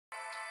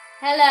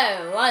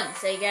Hello,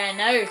 once again,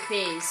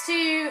 OPs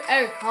to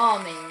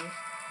Okami.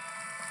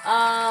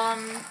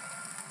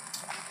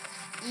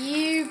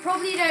 You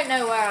probably don't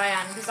know where I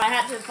am, because I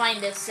had to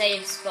find a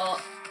save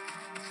spot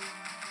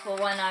for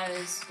when I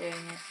was doing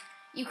it.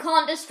 You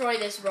can't destroy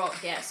this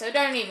rock yet, so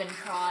don't even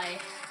try.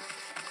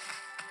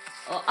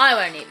 Or I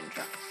won't even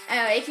try.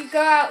 Anyway, if you go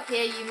out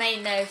here, you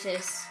may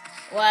notice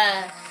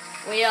where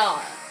we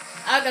are.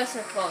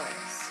 Agasa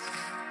Forest.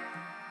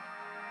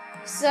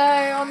 So,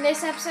 on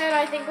this episode,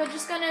 I think we're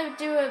just gonna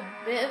do a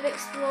bit of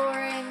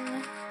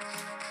exploring.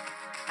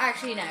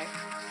 Actually, no.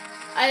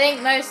 I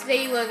think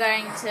mostly we're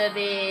going to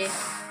be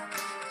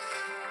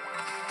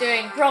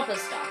doing proper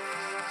stuff.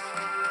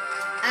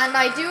 And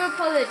I do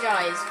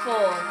apologize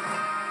for,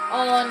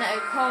 on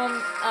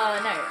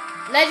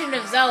Legend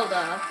of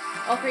Zelda,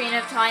 Ocarina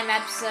of Time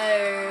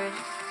episode,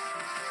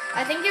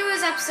 I think it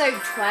was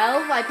episode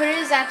 12. I put it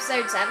as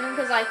episode 7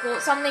 because I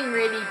thought something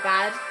really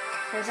bad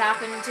has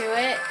happened to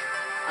it.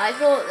 I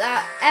thought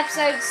that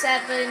episode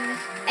 7,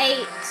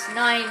 8,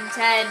 9,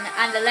 10,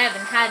 and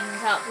 11 hadn't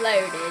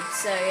uploaded,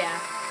 so yeah.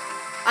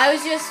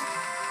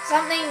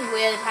 Something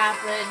weird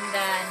happened,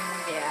 and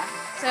yeah,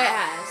 so it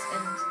has,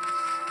 and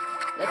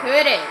look who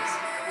it is.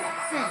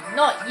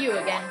 Not you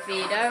again,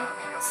 Fido.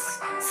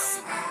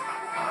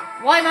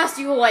 Why must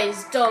you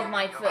always dog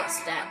my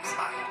footsteps?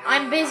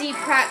 I'm busy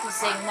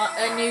practicing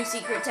a new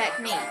secret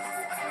technique.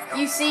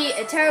 You see,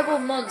 a terrible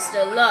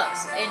monster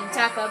lurks in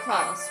Taka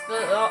Pass,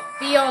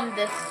 beyond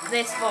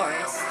this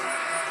forest.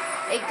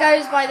 It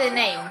goes by the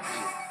name,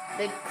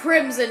 the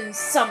Crimson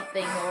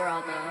something or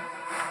other.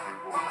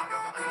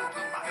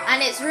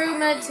 And it's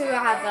rumoured to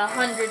have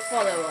 100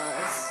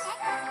 followers.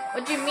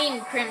 What do you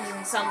mean,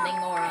 Crimson something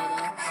or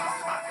other?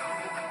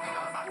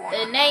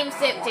 The name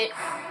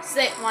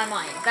slipped my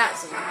mind,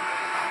 that's all.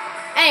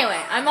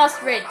 Anyway, I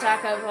must rid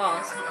Taka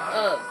Pass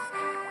of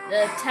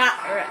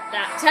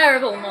that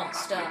terrible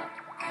monster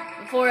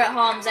before it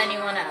harms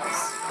anyone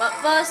else. But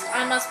first,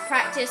 I must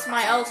practice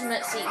my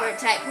ultimate secret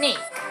technique.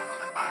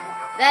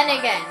 Then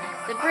again,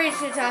 the bridge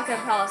to Taka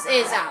Pass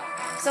is out,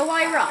 so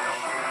I rush.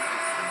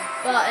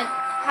 But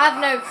have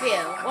no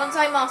fear, once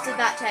I master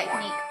that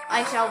technique,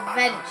 I shall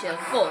venture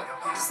forth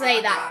to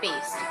slay that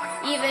beast,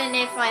 even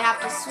if I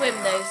have to swim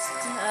those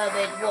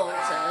turbid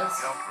waters.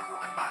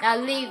 Now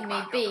leave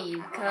me be,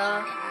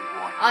 Kerr.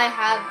 I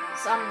have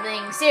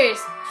something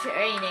serious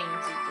training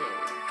to do.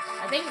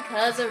 I think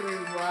Kerr's a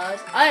rude word.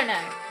 I don't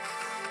know.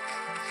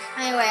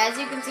 Anyway, as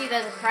you can see,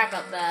 there's a crack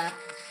up there.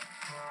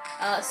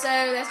 So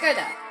let's go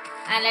there.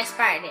 And let's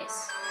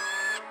practice.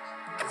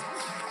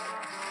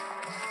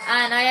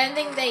 And I don't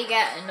think they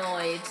get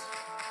annoyed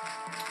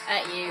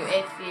at you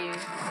if you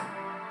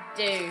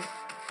do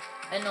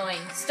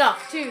annoying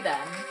stuff to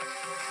them.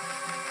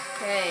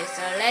 Okay,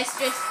 so let's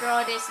just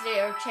throw this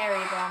little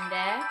cherry bomb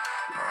there.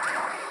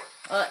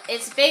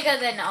 It's bigger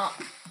than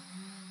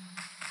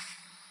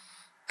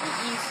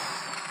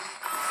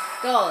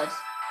God,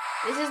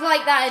 this is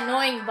like that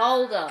annoying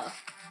boulder.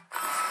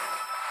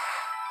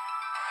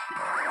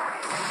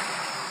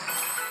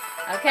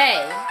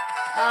 Okay,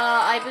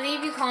 I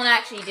believe you can't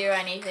actually do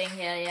anything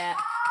here yet.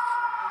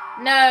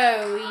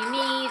 No, we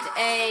need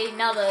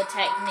another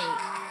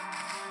technique,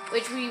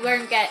 which we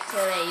won't get till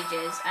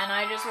ages, and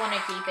I just want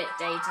to keep it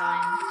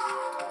daytime.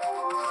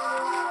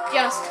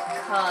 Just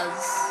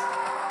cause.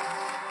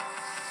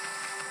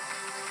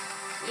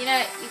 You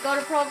know, you got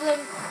a problem?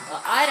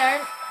 Well, I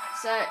don't.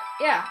 So,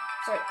 yeah.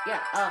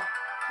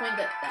 Point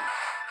it there.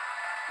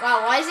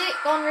 Wow, why is it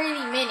gone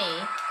really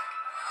mini?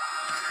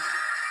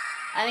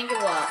 I think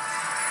it worked.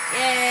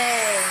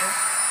 Yay!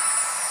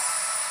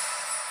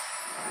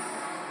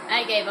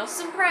 I gave us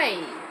some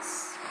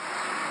praise.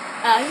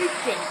 You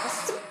gave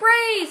us some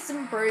praise,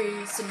 some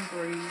breeze.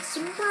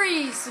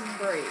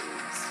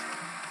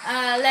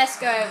 Let's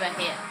go over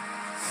here.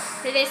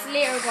 To this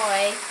little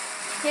boy.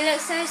 He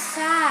looks so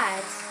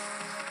sad.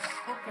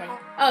 Okay.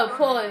 Oh,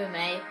 poor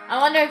Ume. I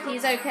wonder if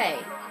he's okay.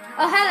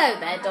 Oh, hello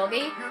there,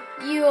 doggy.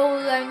 You all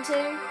alone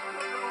too?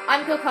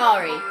 I'm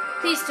Kokari.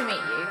 Pleased to meet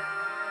you.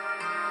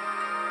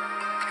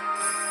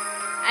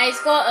 And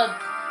he's got a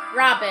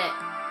rabbit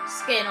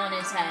skin on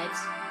his head.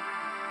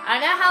 I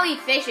know how he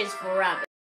fishes for rabbits.